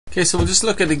Okay, so we'll just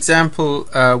look at example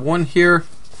 1 here,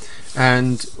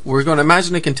 and we're going to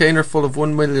imagine a container full of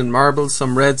 1 million marbles,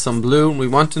 some red, some blue, and we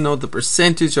want to know the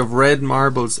percentage of red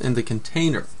marbles in the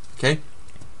container. Okay,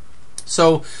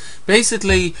 so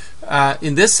basically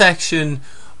in this section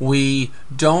we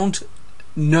don't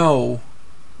know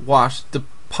what the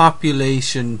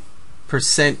population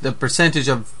the percentage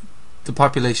of the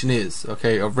population is,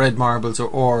 okay, of red marbles,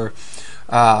 or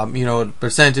you know, the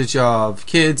percentage of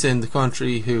kids in the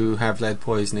country who have lead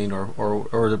poisoning,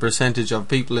 or the percentage of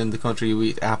people in the country who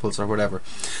eat apples or whatever.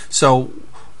 So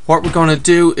what we're going to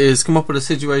do is come up with a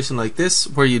situation like this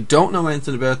where you don't know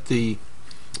anything about the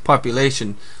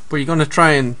population, but you're going to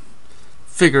try and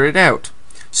figure it out.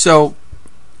 So,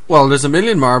 well, there's 1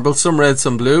 million marbles, some red,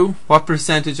 some blue. What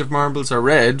percentage of marbles are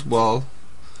red? Well,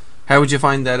 how would you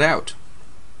find that out?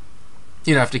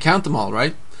 You'd have to count them all,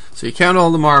 right? So you count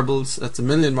all the marbles, that's 1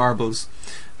 million marbles,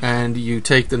 and you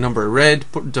take the number red,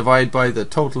 divide by the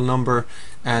total number,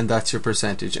 and that's your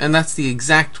percentage. And that's the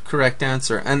exact correct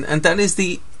answer. And that is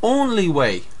the only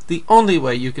way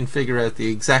you can figure out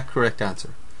the exact correct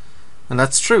answer. And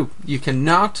that's true. You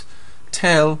cannot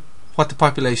tell what the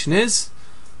population is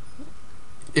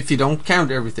if you don't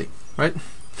count everything, right?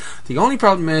 The only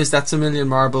problem is that's 1 million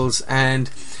marbles,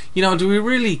 and you know, do we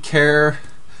really care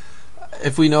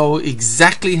if we know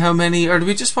exactly how many, or do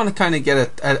we just want to kind of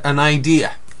get an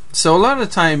idea? So a lot of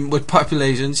the time with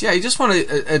populations, yeah, you just want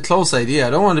a close idea. I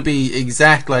don't want to be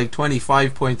exact, like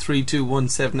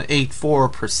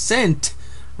 25.321784%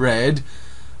 red.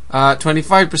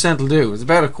 25% will do. It's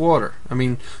about a quarter. I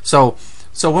mean, so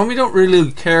when we don't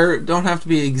really care, don't have to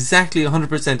be exactly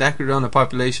 100% accurate on the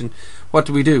population, what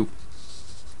do?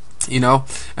 You know,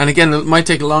 and again, it might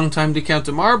take a long time to count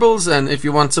the marbles, and if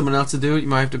you want someone else to do it, you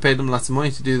might have to pay them lots of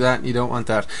money to do that, and you don't want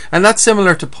that. And that's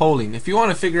similar to polling. If you want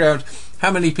to figure out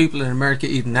how many people in America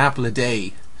eat an apple a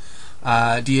day,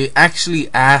 do you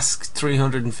actually ask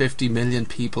 350 million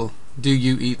people, do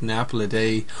you eat an apple a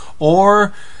day?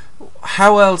 Or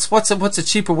how else? What's a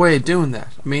cheaper way of doing that?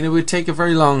 I mean, it would take a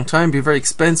very long time, be very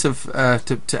expensive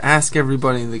to ask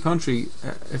everybody in the country.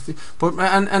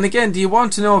 And again, do you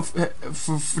want to know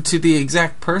to the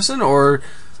exact person, or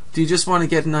do you just want to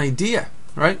get an idea,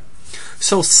 right?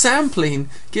 So sampling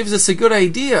gives us a good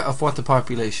idea of what the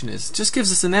population is. It just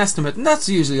gives us an estimate, and that's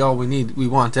usually all we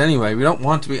want anyway. We don't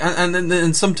want to be,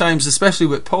 and sometimes, especially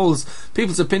with polls,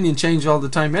 people's opinion change all the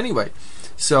time anyway.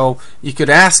 So you could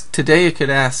ask today, you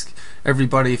could ask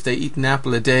everybody if they eat an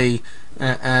apple a day,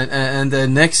 and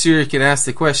then next year you could ask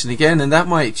the question again, and that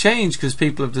might change because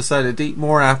people have decided to eat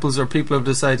more apples, or people have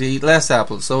decided to eat less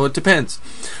apples. So it depends.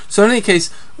 So in any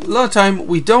case, a lot of time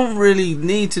we don't really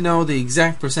need to know the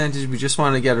exact percentage. We just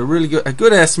want to get a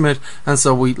good estimate, and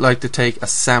so we like to take a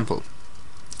sample.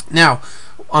 Now,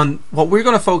 on what we're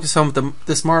going to focus on with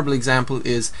this marble example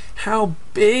is how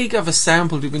big of a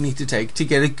sample do we need to take to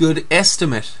get a good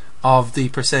estimate of the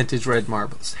percentage red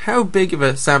marbles. How big of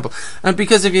a sample? And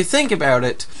because if you think about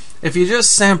it, if you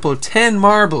just sample 10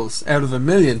 marbles out of 1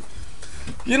 million,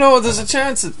 you know, there's a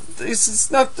chance there's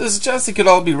a chance they could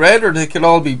all be red, or they could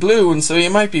all be blue, and so you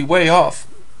might be way off.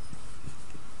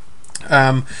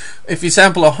 If you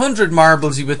sample 100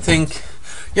 marbles, you would think,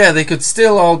 yeah, they could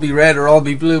still all be red or all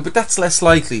be blue, but that's less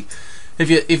likely.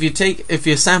 If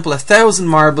you sample 1,000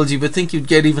 marbles, you would think you'd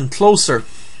get even closer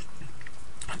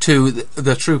to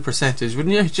the true percentage,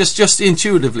 wouldn't you? Just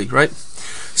intuitively, right?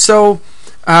 So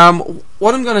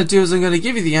what I'm going to do is I'm going to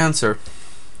give you the answer,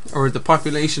 or the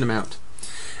population amount,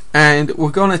 and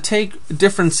we're going to take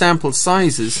different sample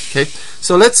sizes. Okay,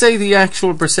 so let's say the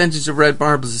actual percentage of red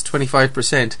marbles is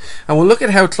 25%, and we'll look at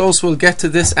how close we'll get to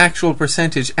this actual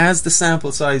percentage as the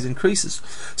sample size increases.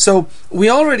 So we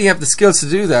already have the skills to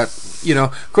do that. You know,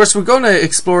 of course, we're going to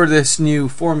explore this new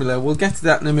formula. We'll get to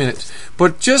that in a minute.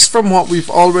 But just from what we've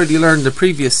already learned in the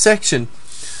previous section,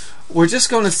 we're just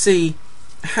going to see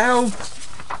how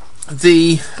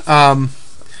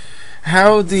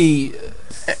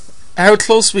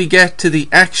close we get to the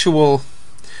actual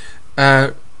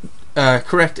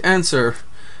correct answer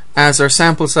as our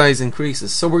sample size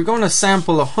increases. So we're going to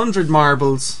sample 100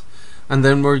 marbles, and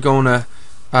then we're going to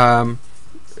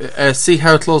see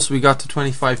how close we got to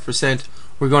 25%.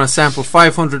 We're going to sample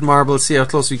 500 marbles, see how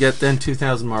close we get, then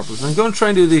 2,000 marbles. I'm going to try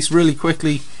and do these really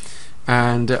quickly,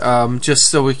 and just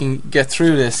so we can get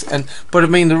through this. But I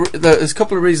mean, there's a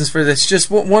couple of reasons for this. Just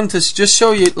one to just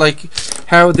show you like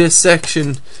how this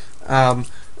section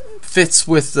fits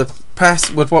with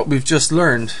with what we've just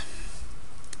learned,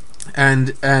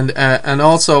 and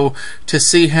also to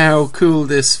see how cool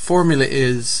this formula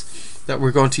is that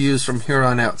we're going to use from here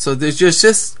on out. So there's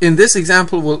just in this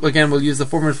example, we'll use the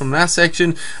formula from last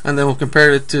section, and then we'll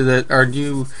compare it to our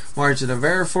new margin of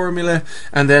error formula,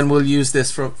 and then we'll use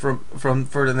this for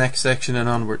the next section and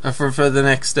onward, for the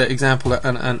next example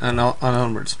and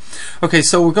onwards. Okay,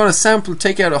 so we're going to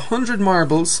take out 100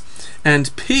 marbles,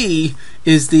 and P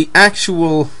is the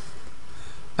actual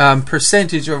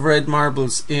percentage of red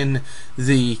marbles in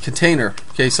the container.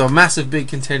 Okay, so a massive big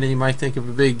container, you might think of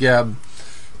a big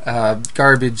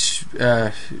garbage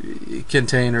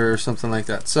container or something like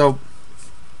that. So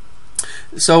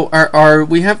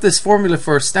we have this formula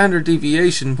for standard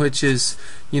deviation, which is,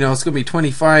 it's going to be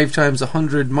 25 times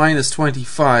 100 minus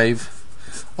 25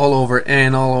 all over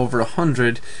n all over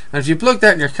 100. And if you plug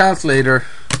that in your calculator,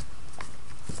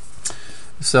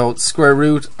 so square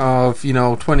root of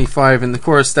 25, and of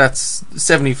course that's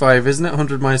 75, isn't it?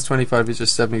 100 minus 25 is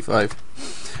just 75,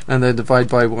 and then divide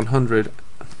by 100,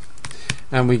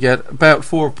 and we get about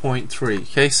 4.3.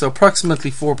 okay, so approximately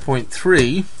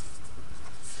 4.3.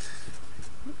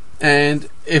 And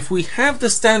if we have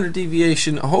the standard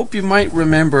deviation, I hope you might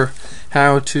remember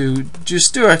how to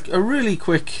just do a really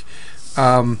quick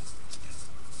normal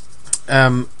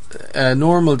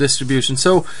distribution.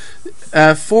 So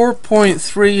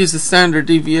 4.3 is the standard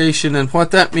deviation, and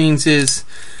what that means is,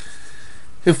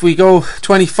 if we go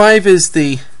 25 is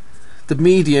the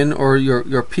median, or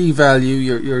your p-value,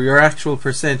 your actual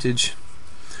percentage,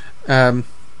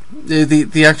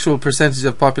 the actual percentage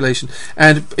of population,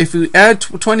 and if we add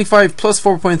 25 plus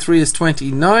 4.3 is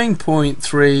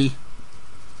 29.3.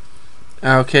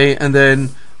 okay, and then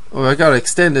I gotta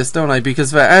extend this, don't I?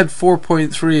 Because if I add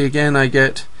 4.3 again, I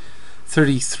get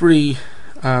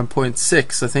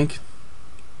 33.6, I think.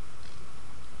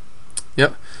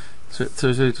 Yep,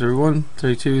 31,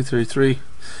 32, 33.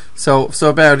 So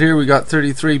about here we got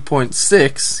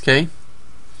 33.6. okay,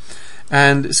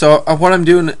 and so what I'm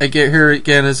doing here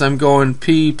again is I'm going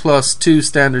P plus 2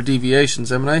 standard deviations,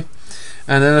 haven't I?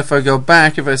 And then if I go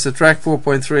back, if I subtract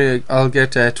 4.3, I'll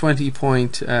get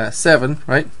 20.7,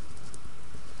 right?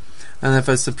 And if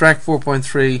I subtract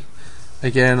 4.3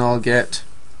 again, I'll get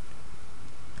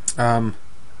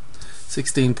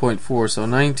 16.4. so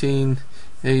 19,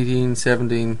 18,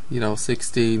 17,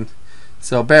 16.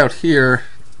 So about here,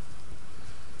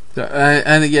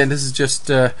 and again, this is just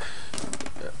a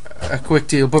quick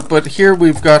deal, but here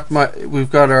we've got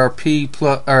our P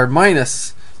plus or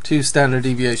minus 2 standard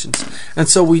deviations, and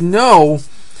so we know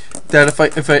that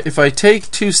if I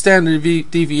take 2 standard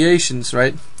deviations,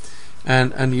 right,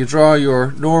 and you draw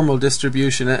your normal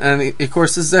distribution, and of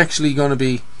course this is actually going to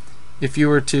be, if you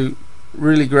were to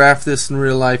really graph this in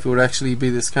real life, it would actually be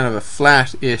this kind of a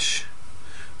flat-ish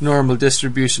normal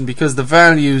distribution, because the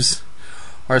values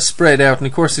are spread out, and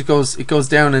of course it goes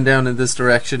down and down in this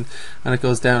direction, and it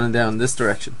goes down and down in this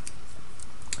direction.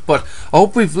 But I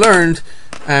hope we've learned,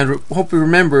 and hope we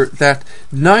remember, that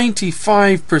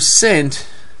 95%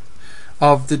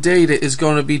 of the data is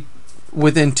going to be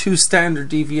within 2 standard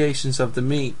deviations of the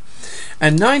mean,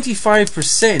 and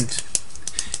 95%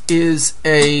 is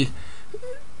a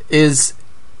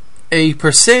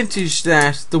percentage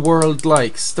that the world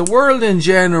likes. The world in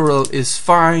general is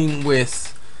fine with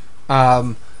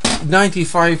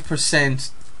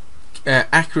 95%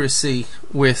 accuracy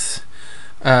with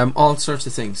all sorts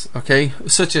of things, okay,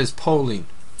 such as polling,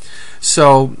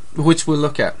 so which we'll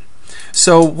look at.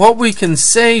 So what we can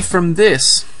say from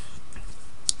this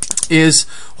is,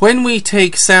 when we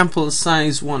take sample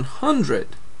size 100,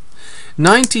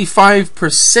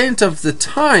 95% of the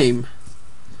time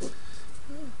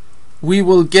we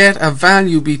will get a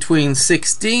value between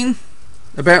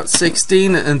about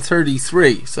 16 and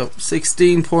 33. So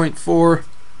 16.4,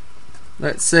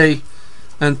 let's say,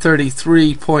 and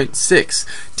 33.6.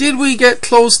 Did we get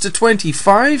close to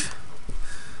 25?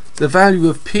 The value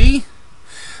of P?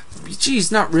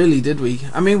 Geez, not really, did we?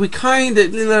 I mean, we kind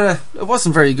of, it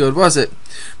wasn't very good, was it?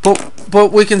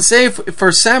 But we can say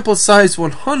for sample size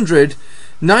 100,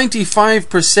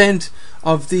 95%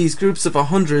 of these groups of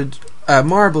 100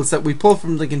 marbles that we pull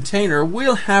from the container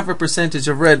will have a percentage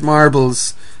of red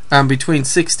marbles between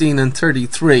 16 and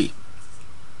 33.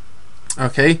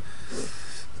 Okay.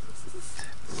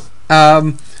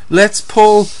 Let's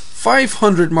pull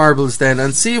 500 marbles then,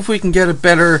 and see if we can get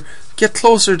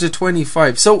closer to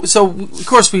 25. So of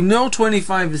course we know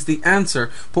 25 is the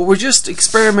answer, but we're just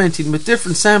experimenting with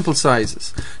different sample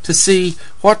sizes to see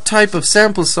what type of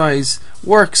sample size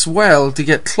works well to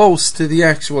get close to the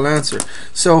actual answer.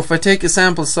 So if I take a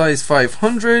sample size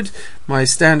 500, my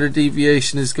standard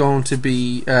deviation is going to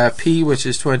be P, which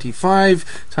is 25,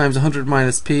 times 100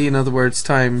 minus P, in other words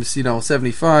times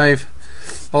 75,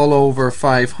 all over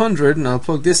 500, and I'll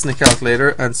plug this in the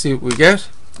calculator and see what we get.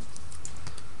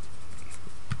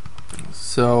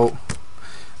 So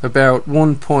about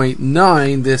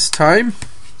 1.9 this time.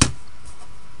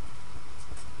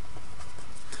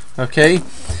 Okay,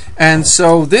 and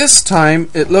so this time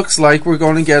it looks like we're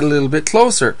going to get a little bit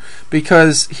closer,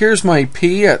 because here's my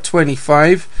P at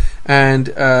 25, and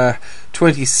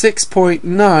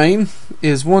 26.9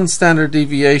 is one standard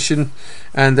deviation,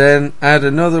 and then add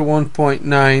another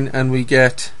 1.9 and we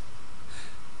get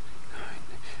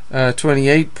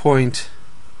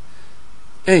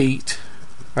 28.8,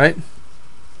 right?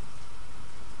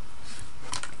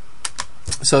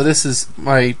 So this is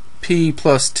my P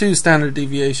plus 2 standard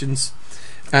deviations,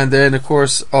 and then of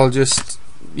course I'll just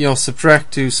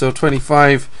subtract 2, so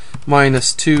 25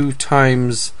 minus 2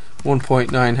 times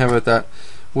 1.9, how about that,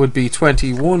 would be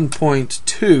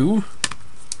 21.2.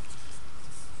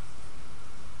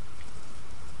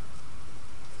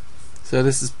 So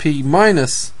this is P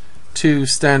minus 2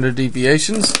 standard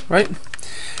deviations, right?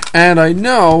 And I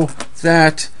know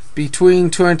that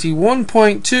between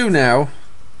 21.2 now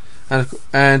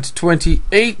and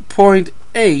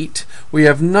 28.8 we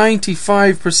have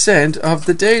 95% of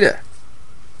the data.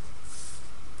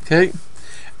 Okay,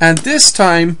 and this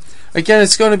time again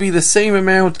it's going to be the same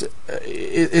amount.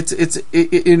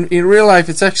 In real life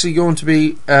it's actually going to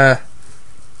be a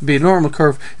normal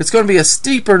curve. It's going to be a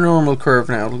steeper normal curve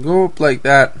now. It'll go up like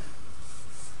that,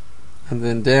 and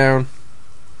then down,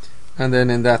 and then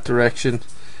in that direction,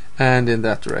 and in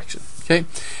that direction. Okay,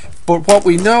 but what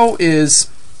we know is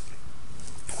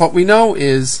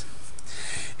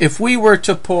if we were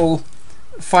to pull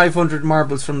 500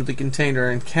 marbles from the container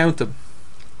and count them,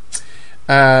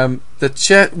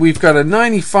 we've got a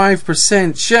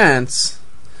 95% chance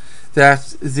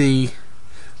that the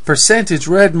percentage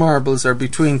red marbles are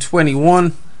between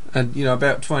 21 and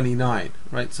about 29,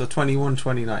 right? So 21,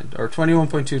 29, or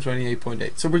 21.2,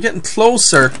 28.8. So we're getting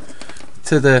closer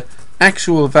to the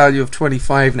actual value of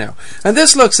 25 now, and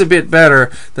this looks a bit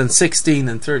better than 16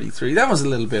 and 33. That was a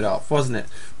little bit off, wasn't it?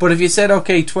 But if you said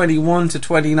okay, 21 to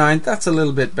 29, that's a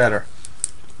little bit better.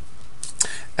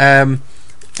 And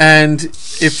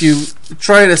if you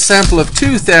try a sample of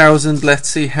 2,000, let's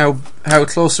see how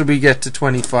closer we get to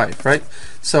 25, right?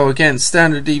 So again,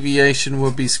 standard deviation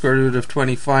would be square root of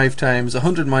 25 times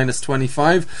 100 minus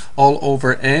 25 all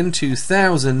over n,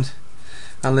 2,000,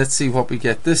 and let's see what we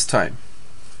get this time.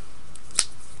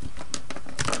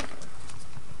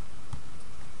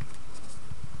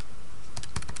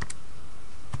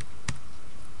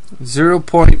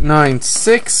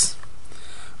 0.96.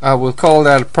 We'll call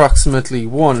that approximately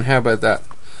 1. How about that?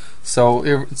 So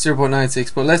it's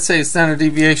 0.96, but let's say standard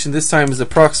deviation this time is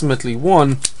approximately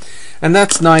 1, and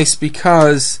that's nice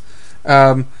because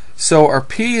so our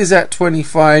P is at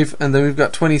 25, and then we've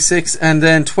got 26, and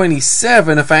then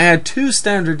 27. If I add 2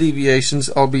 standard deviations,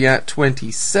 I'll be at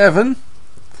 27.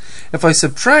 If I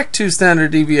subtract 2 standard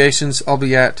deviations, I'll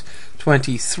be at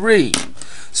 23.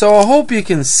 So I hope you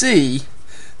can see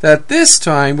that this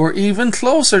time we're even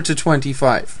closer to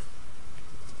 25.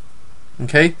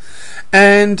 Okay,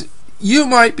 and you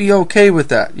might be okay with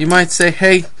that. You might say,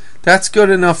 hey, that's good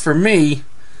enough for me.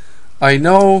 I now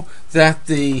know that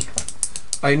the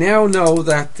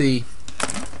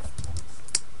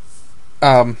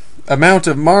amount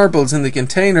of marbles in the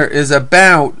container is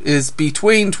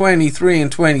between 23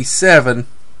 and 27.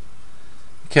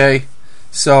 Okay,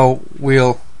 so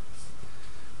we'll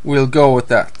go with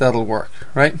that. That'll work,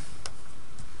 right?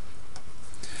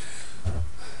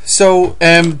 So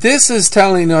this is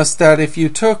telling us that if you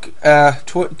took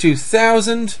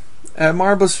 2,000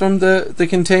 marbles from the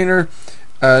container,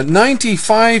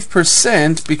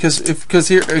 95%, because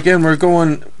here again we're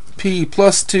going P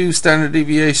plus 2 standard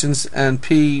deviations and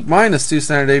P minus 2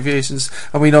 standard deviations,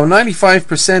 and we know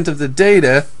 95% of the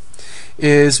data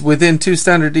is within 2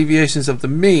 standard deviations of the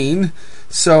mean.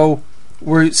 So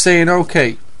we're saying,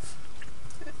 okay,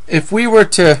 if we were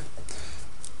to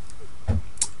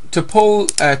pull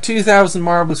 2,000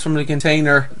 marbles from the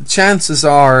container, chances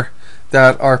are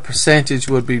that our percentage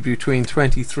would be between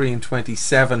 23 and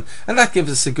 27, and that gives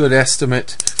us a good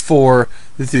estimate for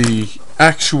the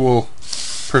actual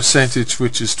percentage,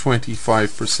 which is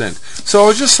 25%. So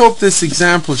I just hope this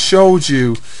example showed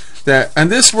you that, and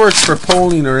this works for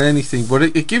polling or anything, but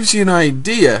it gives you an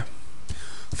idea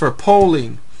for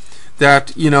polling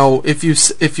that, if you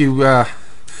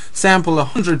sample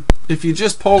 100, if you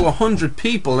just poll 100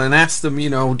 people and ask them,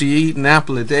 do you eat an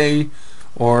apple a day,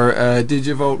 or did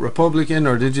you vote Republican,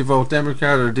 or did you vote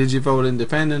Democrat, or did you vote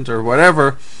Independent, or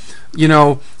whatever,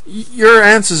 your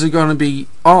answers are going to be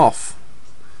off.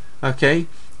 Okay,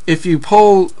 if you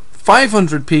poll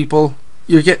 500 people,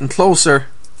 you're getting closer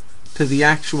to the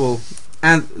actual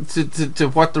and to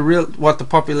what the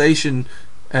population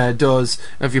does.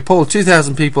 If you poll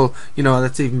 2,000 people, you know,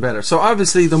 that's even better. So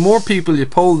obviously the more people you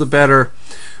poll, the better,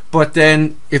 but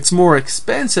then it's more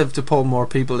expensive to poll more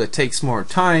people. It takes more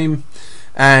time,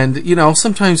 and you know,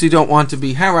 sometimes you don't want to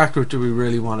be, how accurate do we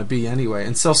really want to be anyway?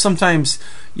 And so sometimes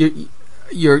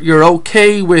you're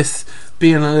okay with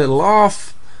being a little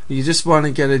off. You just want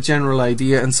to get a general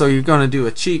idea, and so you're going to do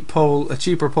a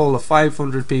cheaper poll of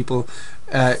 500 people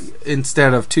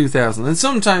instead of 2,000. And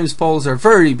sometimes polls are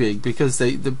very big because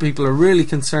the people are really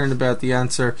concerned about the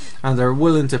answer and they're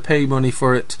willing to pay money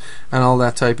for it and all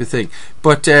that type of thing.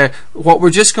 But what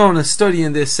we're just going to study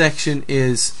in this section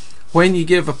is, when you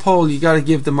give a poll, you got to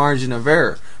give the margin of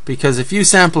error, because if you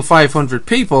sample 500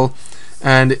 people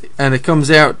and it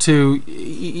comes out to,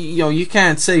 you know, you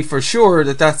can't say for sure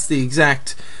that that's the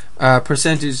exact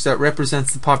percentage that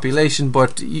represents the population,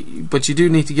 but you do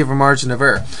need to give a margin of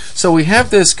error. So we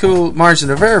have this cool margin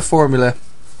of error formula,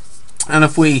 and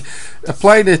if we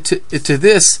applied it to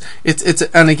this,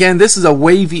 and again, this is a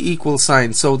wavy equal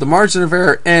sign, so the margin of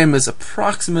error m is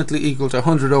approximately equal to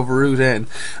 100 over root n.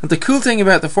 And the cool thing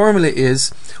about the formula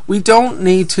is we don't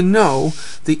need to know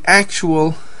the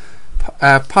actual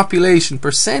population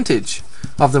percentage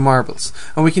of the marbles,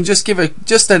 and we can just give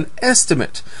just an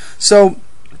estimate. So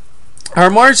our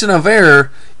margin of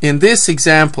error in this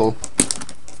example,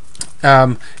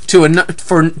 to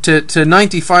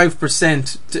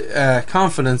 95%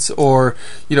 confidence, or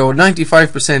you know,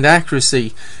 95%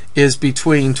 accuracy, is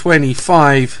between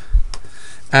 25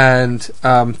 and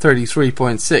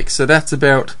 33.6. So that's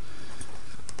about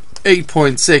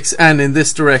 8.6, and in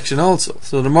this direction also.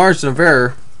 So the margin of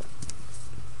error,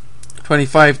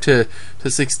 25 to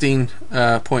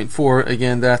 16.4,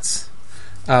 again, that's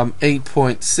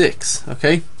 8.6.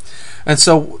 okay, and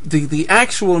so the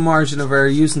actual margin of error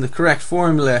using the correct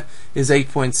formula is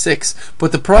 8.6.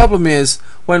 but the problem is,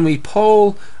 when we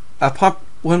poll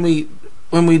when we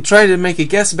try to make a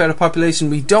guess about a population,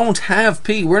 we don't have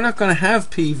p. We're not going to have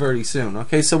p very soon.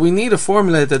 Okay, so we need a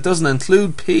formula that doesn't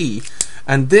include p,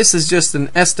 and this is just an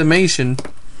estimation,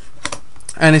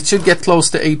 and it should get close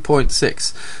to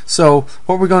 8.6. So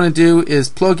what we're going to do is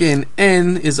plug in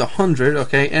n is 100.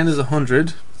 Okay, n is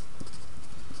 100,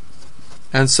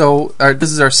 and so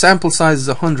this is our sample size is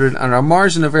 100, and our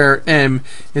margin of error m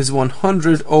is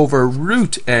 100 over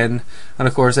root n, and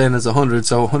of course n is 100,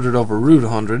 so 100 over root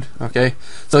 100. Okay,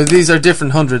 so these are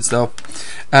different hundreds though,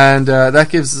 and that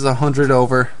gives us 100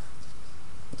 over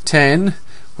 10,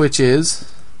 which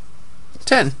is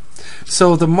 10.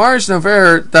 So the margin of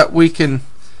error that we can,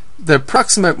 the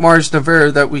approximate margin of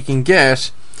error that we can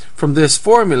get from this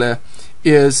formula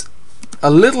is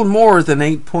a little more than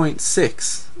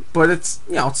 8.6, but it's,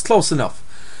 you know, it's close enough.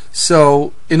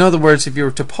 So in other words, if you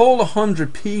were to poll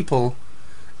 100 people,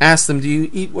 ask them, do you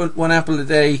eat one apple a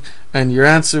day, and your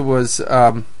answer was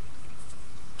okay,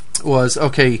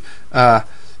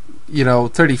 you know,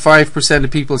 35%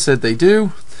 of people said they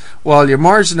do, while your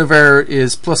margin of error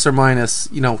is plus or minus,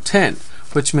 you know, 10,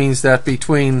 which means that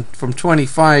from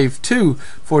 25 to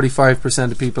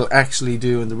 45% of people actually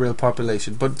do in the real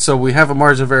population. But so we have a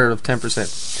margin of error of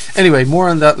 10%. Anyway, more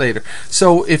on that later.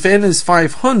 So if n is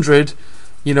 500,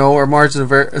 you know, our margin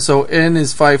of error, so n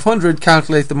is 500,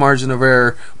 calculate the margin of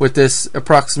error with this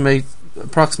approximate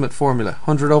formula.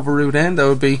 100 over root n, that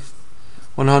would be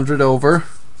 100 over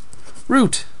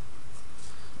root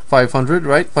 500,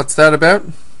 right? What's that about?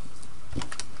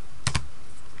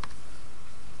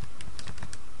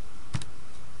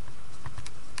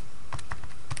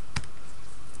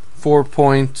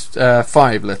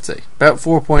 4.5, let's say, about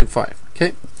 4.5.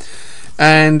 okay,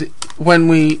 and when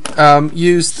we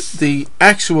used the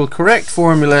actual correct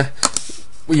formula,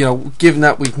 you know, given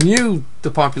that we knew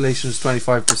the population is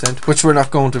 25%, which we're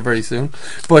not going to very soon,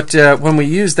 but when we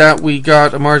used that, we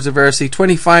got a margin of error. See,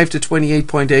 25 to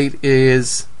 28.8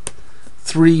 is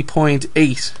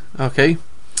 3.8. okay,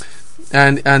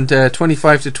 and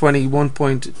 25 to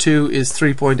 21.2 is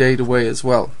 3.8 away as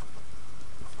well.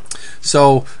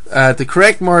 So the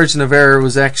correct margin of error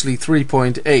was actually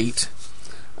 3.8.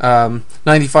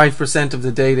 95% of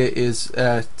the data is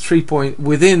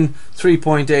within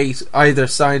 3.8 either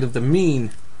side of the mean,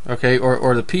 okay,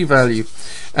 or the p-value,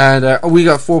 and we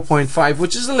got 4.5,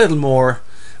 which is a little more,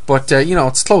 but you know,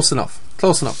 it's close enough.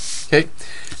 Okay,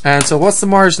 and so what's the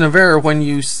margin of error when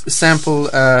you sample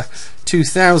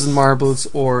 2,000 marbles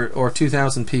or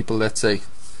 2,000 people? Let's say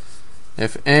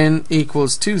if n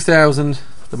equals 2,000,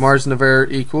 the margin of error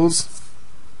equals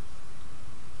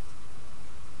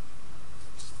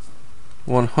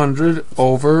 100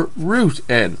 over root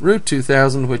n, root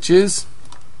 2000, which is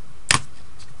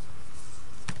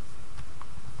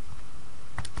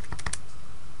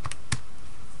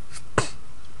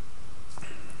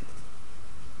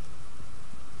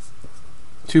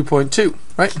 2.2,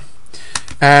 right?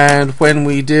 And when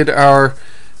we did our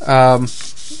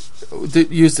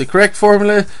use the correct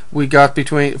formula, we got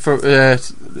between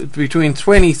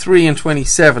 23 and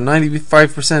 27.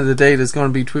 95% of the data is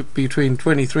going to be between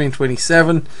 23 and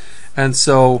 27, and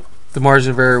so the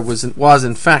margin of error was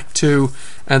in fact 2,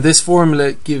 and this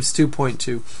formula gives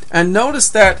 2.2. And notice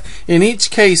that in each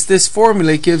case this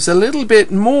formula gives a little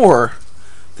bit more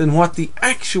than what the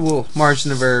actual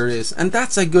margin of error is, and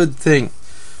that's a good thing,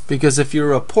 because if you're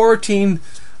reporting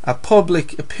a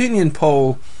public opinion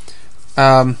poll,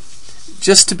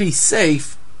 just to be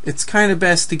safe, it's kind of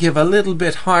best to give a little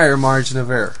bit higher margin of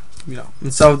error, you know.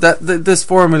 And so that this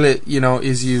formula, you know,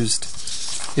 is used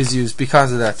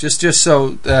because of that. Just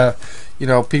so you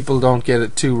know, people don't get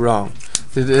it too wrong.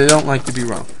 They don't like to be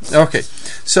wrong. Okay,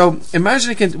 so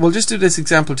imagine we'll just do this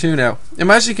example 2 now.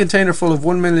 Imagine a container full of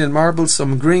 1 million marbles,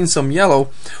 some green, some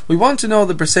yellow. We want to know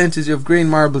the percentage of green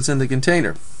marbles in the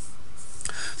container.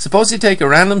 Suppose you take a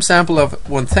random sample of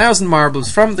 1000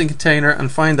 marbles from the container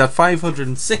and find that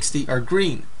 560 are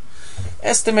green.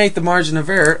 Estimate the margin of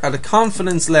error at a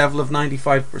confidence level of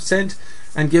 95%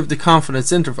 and give the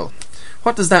confidence interval.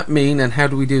 What does that mean, and how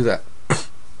do we do that?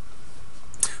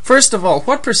 First of all,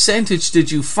 what percentage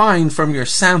did you find from your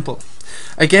sample?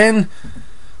 Again,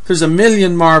 there's 1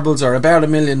 million marbles, or about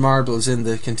 1 million marbles in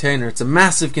the container. It's a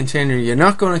massive container. You're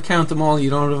not going to count them all. You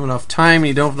don't have enough time.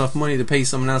 You don't have enough money to pay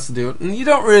someone else to do it, and you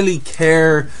don't really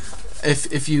care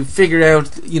if you figure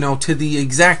out, you know, to the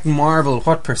exact marble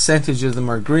what percentage of them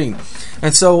are green.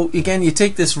 And so again, you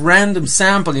take this random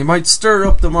sample. You might stir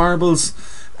up the marbles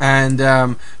and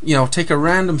you know, take a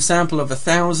random sample of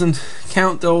 1,000,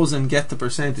 count those, and get the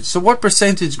percentage. So what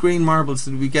percentage green marbles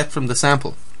did we get from the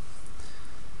sample?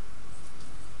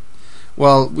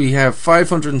 Well, we have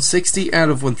 560 out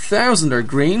of 1,000 are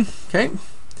green. Okay,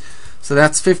 so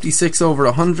that's 56 over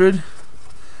 100,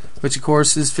 which of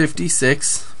course is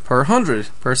 56 per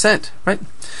 100%, right?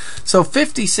 So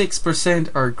 56%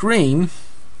 are green,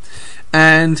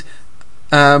 and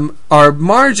our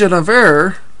margin of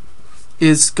error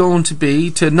is going to be,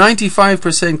 to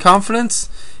 95% confidence,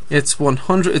 it's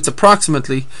 100. It's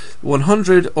approximately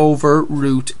 100 over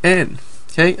root n.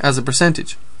 Okay, as a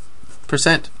percentage.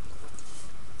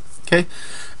 Okay,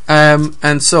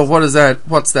 and so what is that?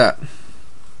 What's that?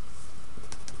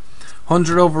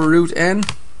 100 over root n.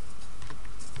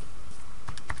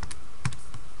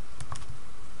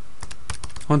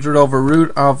 100 over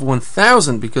root of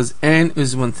 1,000, because n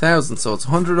is 1,000, so it's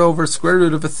 100 over square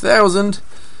root of 1,000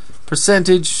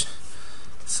 percentage.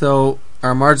 So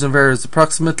our margin of error is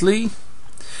approximately,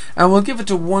 and we'll give it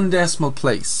to 1 decimal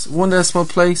place. 1 decimal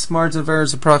place, margin of error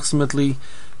is approximately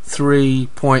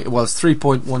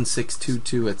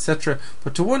 3.1622, etc.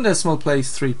 But to 1 decimal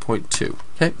place, 3.2.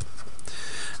 Okay,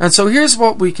 and so here's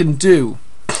what we can do.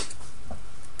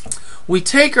 We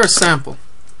take our sample.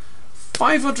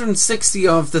 560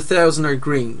 of the 1,000 are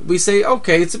green. We say,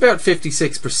 okay, it's about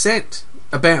 56%,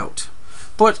 about.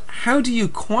 But how do you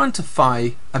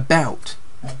quantify about?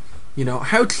 You know,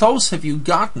 how close have you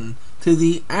gotten to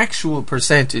the actual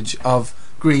percentage of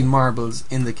green marbles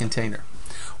in the container?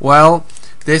 Well,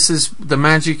 this is the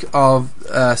magic of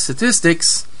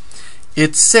statistics.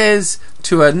 It says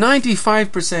to a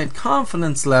 95%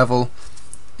 confidence level,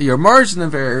 your margin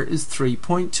of error is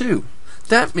 3.2.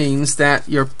 That means that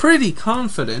you're pretty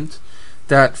confident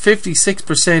that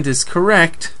 56% is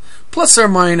correct, plus or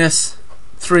minus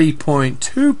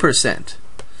 3.2%.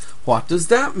 What does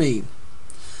that mean?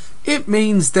 It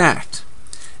means that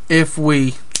if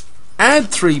we add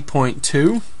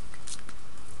 3.2,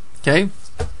 okay,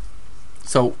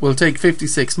 so we'll take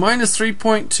 56 minus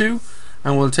 3.2,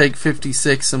 and we'll take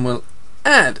 56 and we'll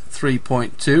add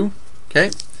 3.2. Okay,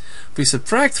 if we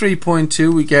subtract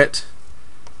 3.2, we get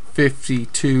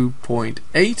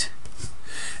 52.8.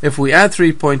 If we add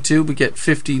 3.2, we get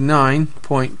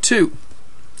 59.2.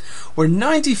 We're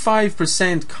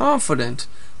 95% confident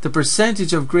the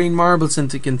percentage of green marbles in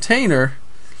the container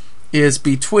is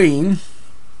between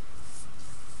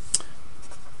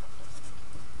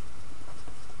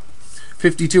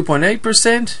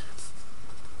 52.8%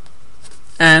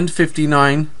 and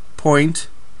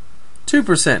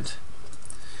 59.2%.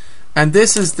 And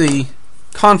this is the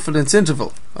confidence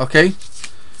interval. Okay,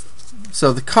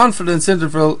 so the confidence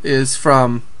interval is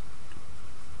from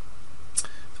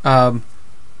 52.8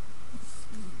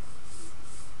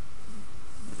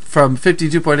 from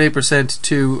 52.8%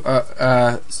 to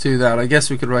that. I guess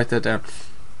we could write that down.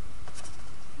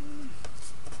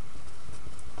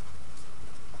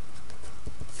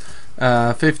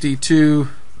 Uh,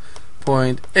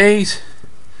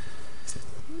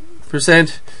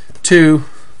 52.8% to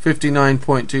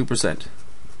 59.2%.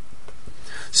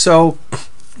 So,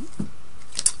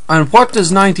 and what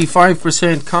does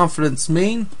 95% confidence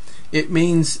mean? It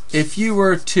means if you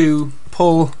were to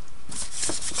pull,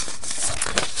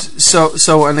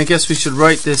 so and I guess we should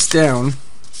write this down.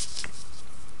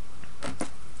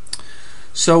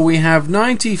 So we have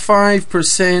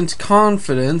 95%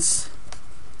 confidence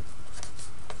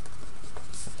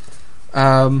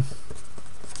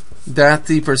that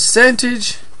the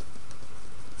percentage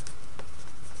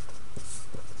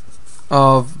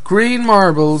of green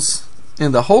marbles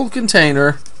in the whole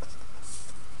container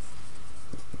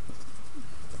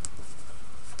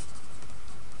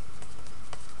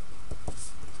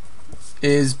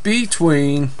is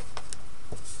between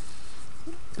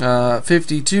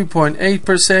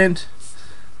 52.8%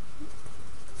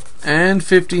 and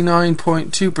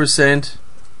 59.2%.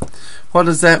 What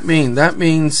does that mean? That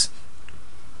means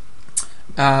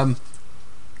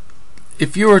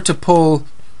if you were to pull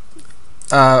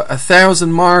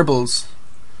 1,000 marbles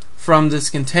from this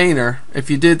container, if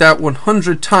you did that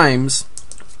 100 times,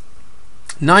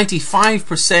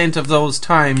 95% of those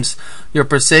times your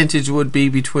percentage would be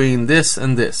between this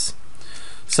and this.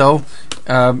 So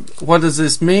what does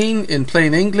this mean in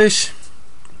plain English?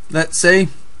 Let's say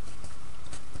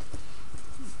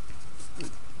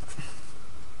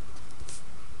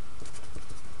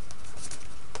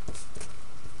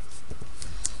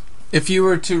if you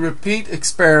were to repeat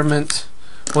experiment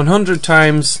 100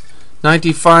 times,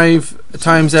 95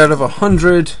 times out of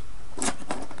 100,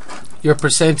 your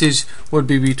percentage would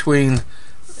be between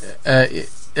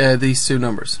these two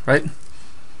numbers, right?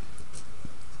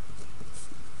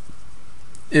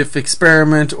 If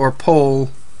experiment or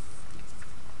poll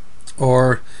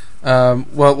or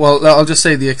well, I'll just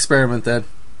say the experiment then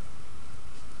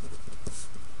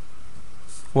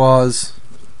was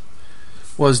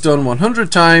done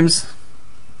 100 times,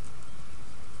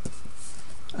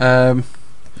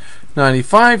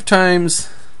 95 times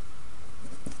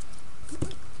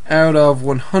out of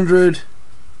 100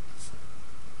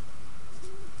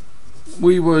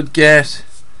 we would get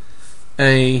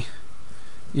a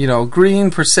green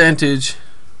percentage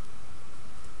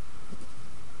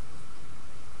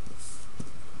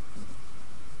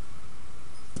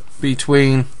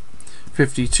between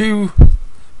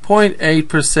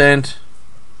 52.8%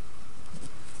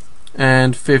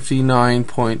 and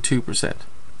 59.2%.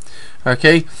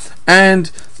 Okay,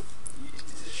 and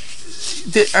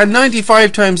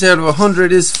 95 times out of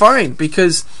 100 is fine,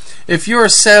 because if you're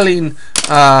selling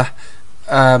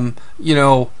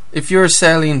if you're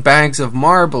selling bags of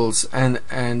marbles and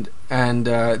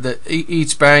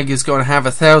each bag is going to have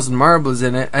 1,000 marbles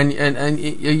in it, and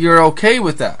you're okay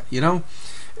with that,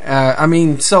 I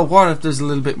mean, so what if there's a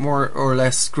little bit more or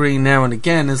less green now and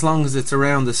again? As long as it's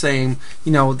around the same,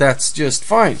 that's just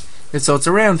fine. So it's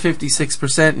around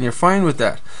 56% and you're fine with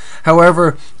that.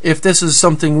 However, if this is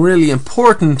something really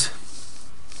important,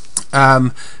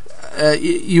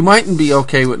 you mightn't be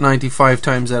okay with 95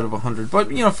 times out of 100. But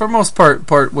for most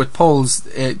part with polls,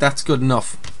 that's good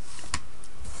enough.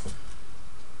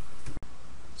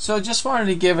 So just wanted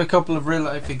to give a couple of real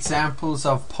life examples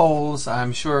of polls.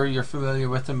 I'm sure you're familiar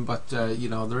with them, but they're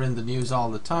in the news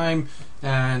all the time.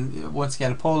 And once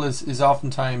again, a poll is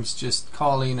oftentimes just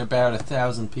calling about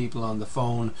 1,000 people on the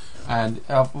phone, and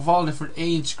of all different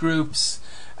age groups,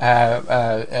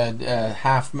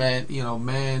 half men,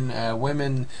 men,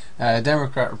 women,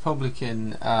 Democrat,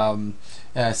 Republican,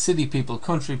 city people,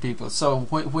 country people. So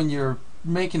when you're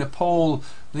making a poll,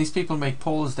 these people make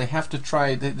polls, they have to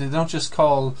try, they don't just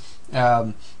call,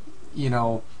 they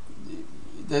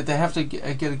have to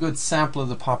get a good sample of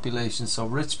the population. So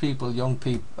rich people, young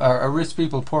people, rich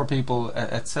people, poor people,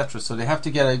 etc. So they have to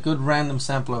get a good random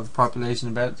sample of the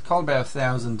population, call about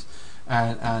 1,000,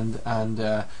 and then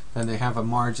they have a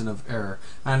margin of error.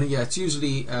 And yeah, it's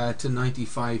usually to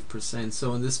 95%.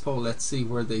 So in this poll, let's see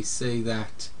where they say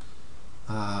that.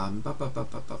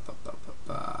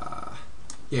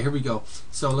 Yeah, here we go.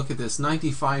 So look at this,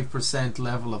 95%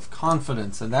 level of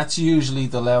confidence, and that's usually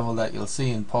the level that you'll see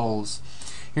in polls.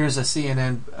 Here's a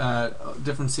CNN,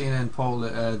 different CNN poll,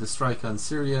 the strike on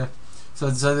Syria. So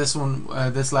this one,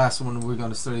 this last one we're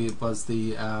going to study, it was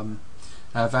the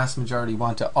vast majority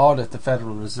want to audit the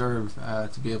Federal Reserve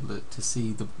to be able to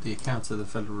see the accounts of the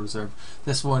Federal Reserve.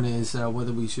 This one is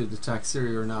whether we should attack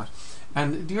Syria or not.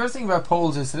 And the other thing about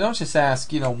polls is they don't just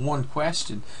ask, one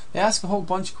question. They ask a whole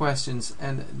bunch of questions,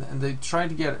 and they try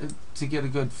to get a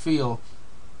good feel.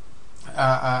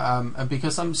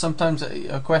 Because sometimes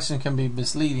a question can be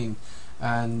misleading,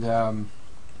 and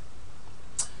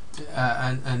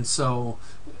so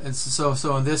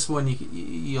in this one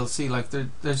you'll see like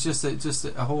there's just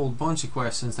a whole bunch of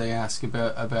questions they ask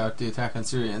about the attack on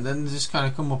Syria, and then they just kind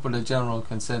of come up with a general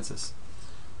consensus.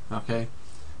 Okay,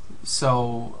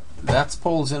 so that's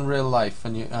polls in real life,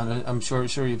 and I'm sure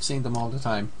you've seen them all the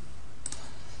time.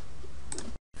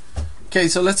 Okay,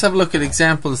 so let's have a look at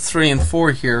examples 3 and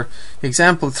 4 here.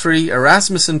 Example 3, a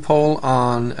Rasmussen poll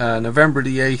on November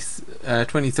the 8th,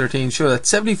 2013 showed that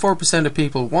 74% of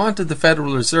people wanted the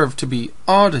Federal Reserve to be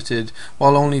audited,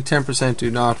 while only 10%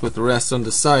 do not, with the rest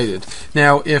undecided.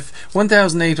 Now, if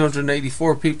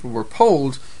 1,884 people were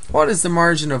polled, what is the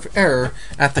margin of error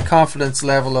at the confidence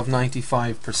level of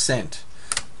 95%?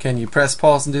 Can you press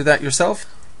pause and do that yourself?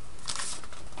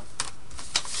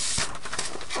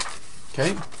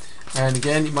 Okay. And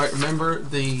again, you might remember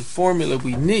the formula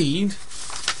we need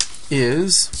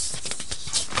is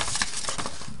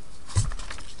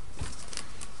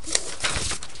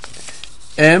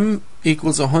m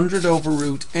equals 100 over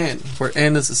root n, where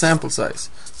n is the sample size.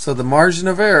 So the margin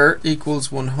of error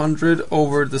equals 100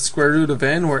 over the square root of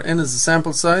n, where n is the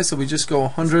sample size. So we just go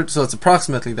 100, so it's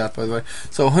approximately that, by the way.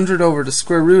 So 100 over the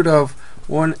square root of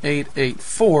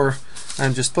 1884,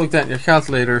 and just plug that in your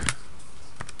calculator.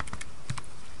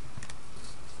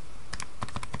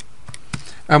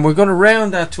 And we're going to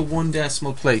round that to 1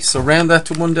 decimal place. So round that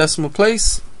to 1 decimal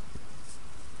place,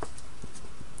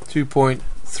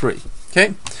 2.3.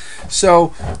 Okay, so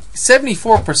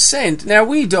 74%. Now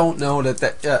we don't know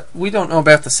we don't know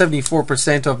about the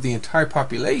 74% of the entire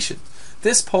population.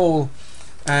 This poll,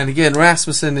 and again,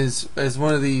 Rasmussen is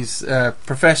one of these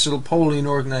professional polling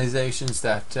organizations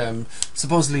that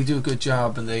supposedly do a good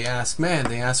job, and they ask men,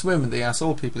 they ask women, they ask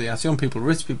old people, they ask young people,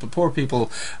 rich people, poor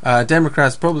people,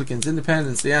 Democrats, Republicans,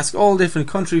 Independents. They ask all different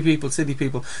country people, city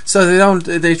people. So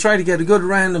they try to get a good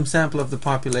random sample of the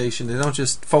population. They don't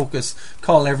just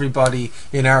call everybody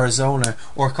in Arizona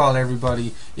or call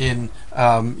everybody in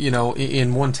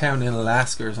in one town in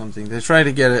Alaska or something. They try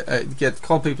to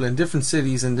call people in different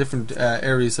cities and different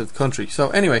areas of the country.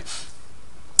 So anyway,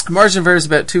 margin of error is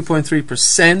about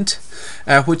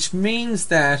 2.3%, which means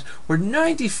that we're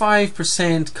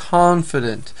 95%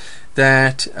 confident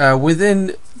that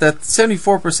within that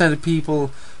 74% of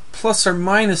people plus or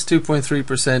minus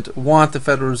 2.3% want the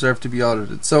Federal Reserve to be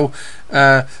audited. So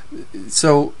it's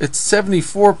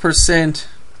 74%.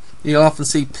 You'll often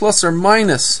see plus or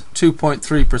minus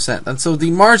 2.3%, and so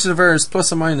the margin of error is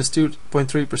plus or minus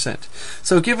 2.3%.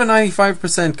 So give a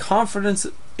 95% confidence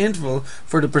interval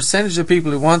for the percentage of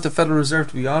people who want the Federal Reserve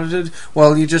to be audited.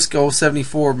 Well, you just go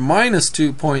 74 minus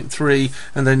 2.3,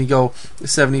 and then you go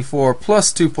 74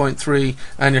 plus 2.3,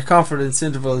 and your confidence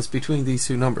interval is between these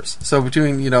two numbers. So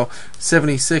between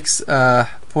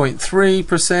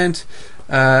 76.3%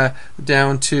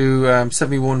 down to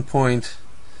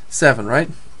 71.7, right?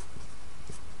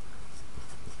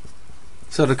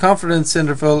 So the confidence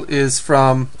interval is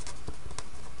from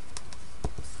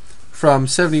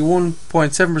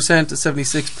 71.7% to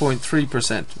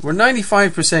 76.3%. We're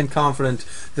 95% confident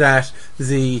that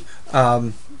the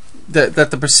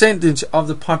percentage of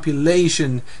the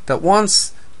population that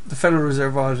wants the Federal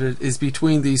Reserve audited is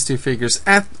between these two figures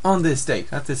on this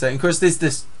date. At this date. And of course,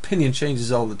 this opinion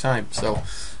changes all the time. So,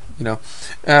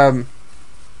 and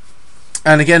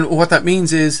again, what that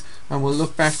means is, and we'll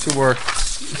look back to our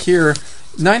here.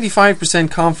 95%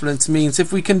 confidence means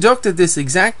if we conducted this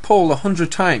exact poll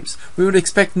 100 times, we would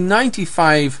expect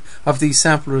 95 of these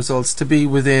sample results to be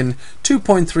within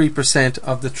 2.3%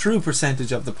 of the true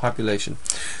percentage of the population.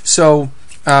 So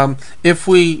if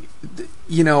we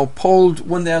polled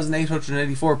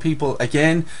 1,884 people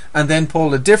again, and then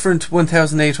polled a different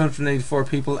 1,884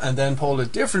 people, and then polled a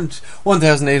different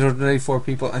 1,884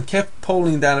 people, and kept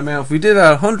polling that amount. If we did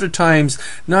that 100 times,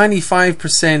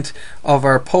 95% of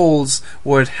our polls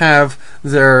would have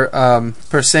their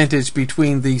percentage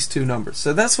between these two numbers.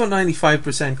 So that's what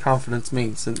 95% confidence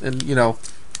means, and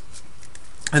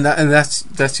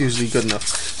that's usually good enough.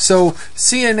 So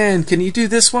CNN, can you do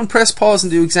this one? Press pause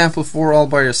and do example 4 all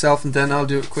by yourself, and then I'll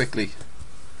do it quickly.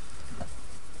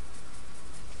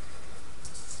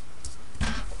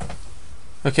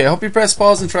 Okay, I hope you press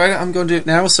pause and try it. I'm going to do it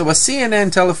now. So a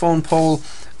CNN telephone poll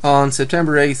on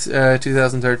September 8th,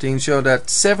 2013 showed that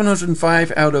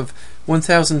 705 out of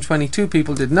 1,022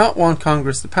 people did not want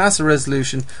Congress to pass a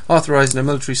resolution authorizing a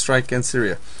military strike against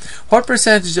Syria. What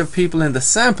percentage of people in this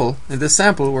sample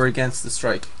were against the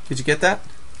strike? Did you get that?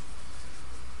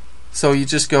 So you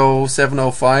just go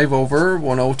 705 over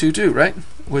 1022, right?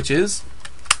 Which is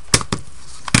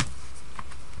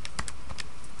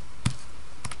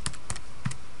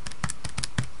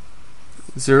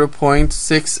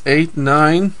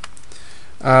 0.689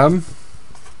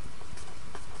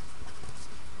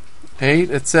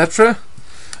 8, etc.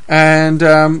 And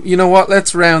you know what?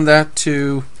 Let's round that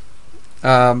to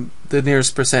the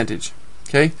nearest percentage.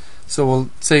 Okay, so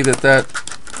we'll say that that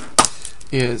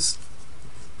is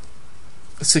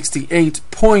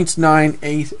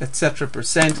 68.98, etc.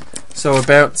 percent. So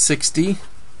about 60,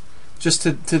 just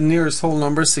to the nearest whole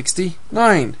number,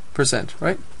 69%,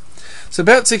 right? So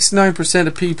about 69%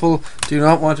 of people do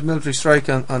not want a military strike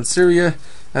on Syria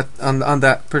on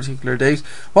that particular date.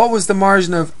 What was the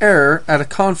margin of error at a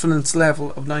confidence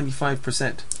level of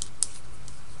 95%?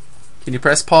 Can you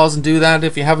press pause and do that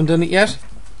if you haven't done it yet?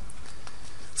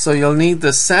 So you'll need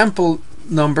the sample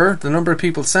number, the number of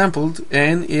people sampled,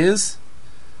 N is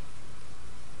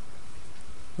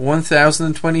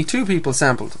 1022 people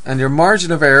sampled, and your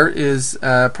margin of error is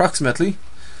approximately,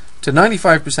 to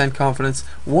 95% confidence,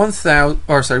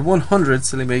 100,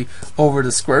 silly me, over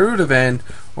the square root of n,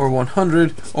 or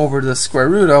 100 over the square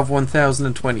root of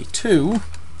 1022.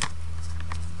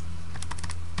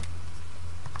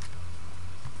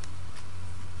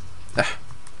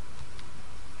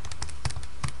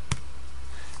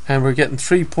 And we're getting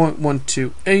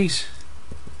 3.128.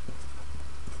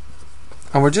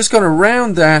 And we're just going to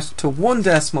round that to one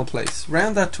decimal place.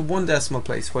 Round that to one decimal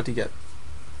place. What do you get?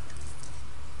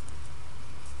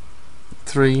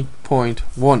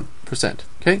 3.1%.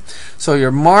 Okay, so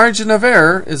your margin of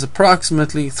error is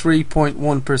approximately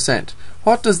 3.1%.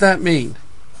 What does that mean?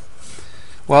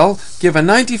 Well, give a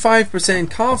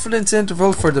 95% confidence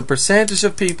interval for the percentage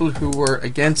of people who were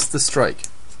against the strike.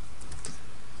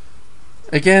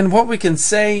 Again, what we can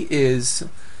say is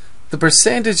the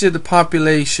percentage of the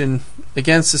population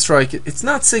against the strike, it's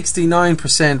not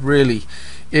 69% really.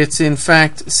 It's in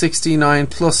fact 69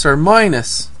 plus or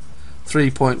minus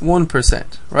 3.1%,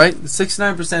 right?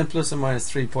 69% plus or minus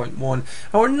 3.1, and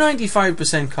we're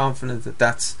 95% confident that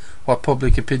that's what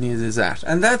public opinion is at,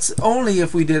 and that's only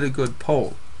if we did a good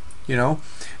poll, you know.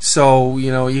 So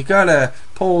you gotta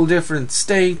poll different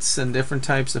states and different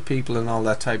types of people and all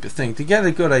that type of thing to get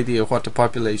a good idea of what the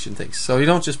population thinks. So you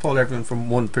don't just poll everyone from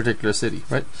one particular city,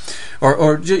 right?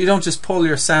 Or you don't just pull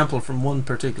your sample from one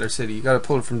particular city. You got to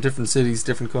pull it from different cities,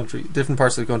 different country, different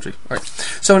parts of the country. All right.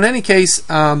 So in any case,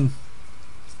 the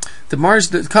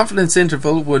confidence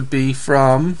interval would be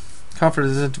from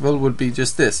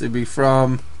just this. It'd be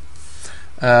from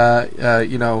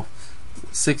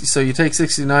 60. So you take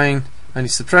 69 and you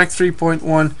subtract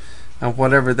 3.1, and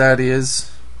whatever that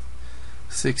is,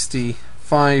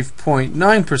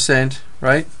 65.9%,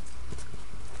 right?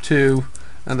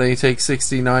 And then you take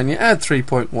 69, you add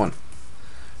 3.1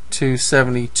 to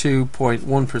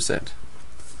 72.1%.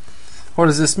 What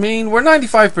does this mean? We're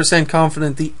 95%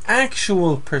 confident the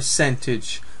actual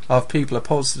percentage of people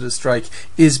opposed to the strike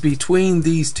is between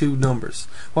these two numbers.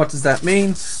 What does that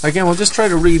mean? Again, we'll just try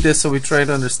to read this so we try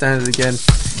to understand it again.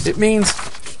 It means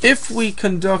if we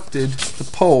conducted the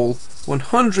poll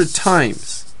 100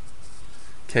 times,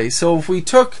 okay, so if we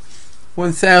took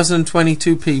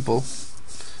 1022 people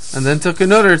and then took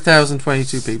another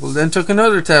 1022 people, then took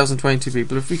another 1022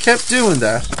 people, if we kept doing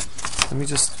that, let me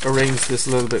just arrange this a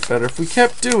little bit better. If we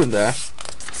kept doing that,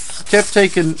 kept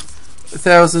taking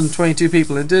 1022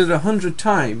 people and did it 100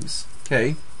 times,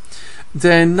 okay,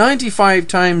 then 95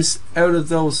 times out of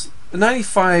those,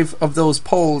 95 of those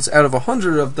polls out of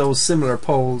 100 of those similar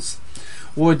polls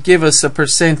would give us a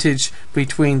percentage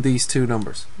between these two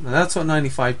numbers. Now that's what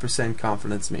 95%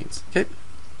 confidence means. Okay.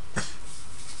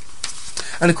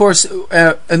 And of course,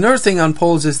 another thing on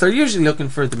polls is they're usually looking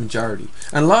for the majority,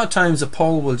 and a lot of times a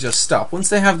poll will just stop once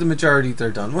they have the majority. They're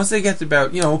done. Once they get to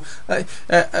about, once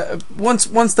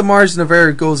the margin of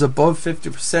error goes above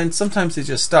 50%, sometimes they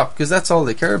just stop because that's all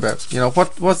they care about.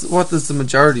 What does the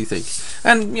majority think?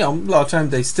 And a lot of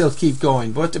times they still keep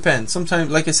going, but it depends.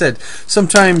 Sometimes, like I said,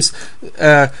 sometimes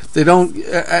they don't.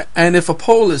 And if a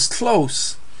poll is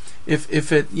close,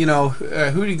 if it, who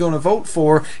are you going to vote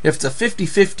for? If it's a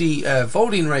 50-50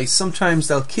 voting race, sometimes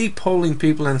they'll keep polling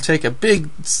people and take a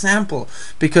big sample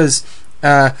because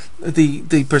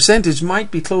the percentage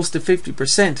might be close to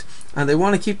 50%, and they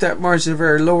want to keep that margin of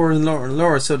error lower and lower and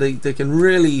lower, so they can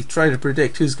really try to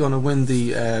predict who's going to win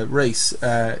the race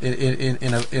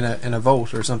in a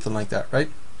vote or something like that, right?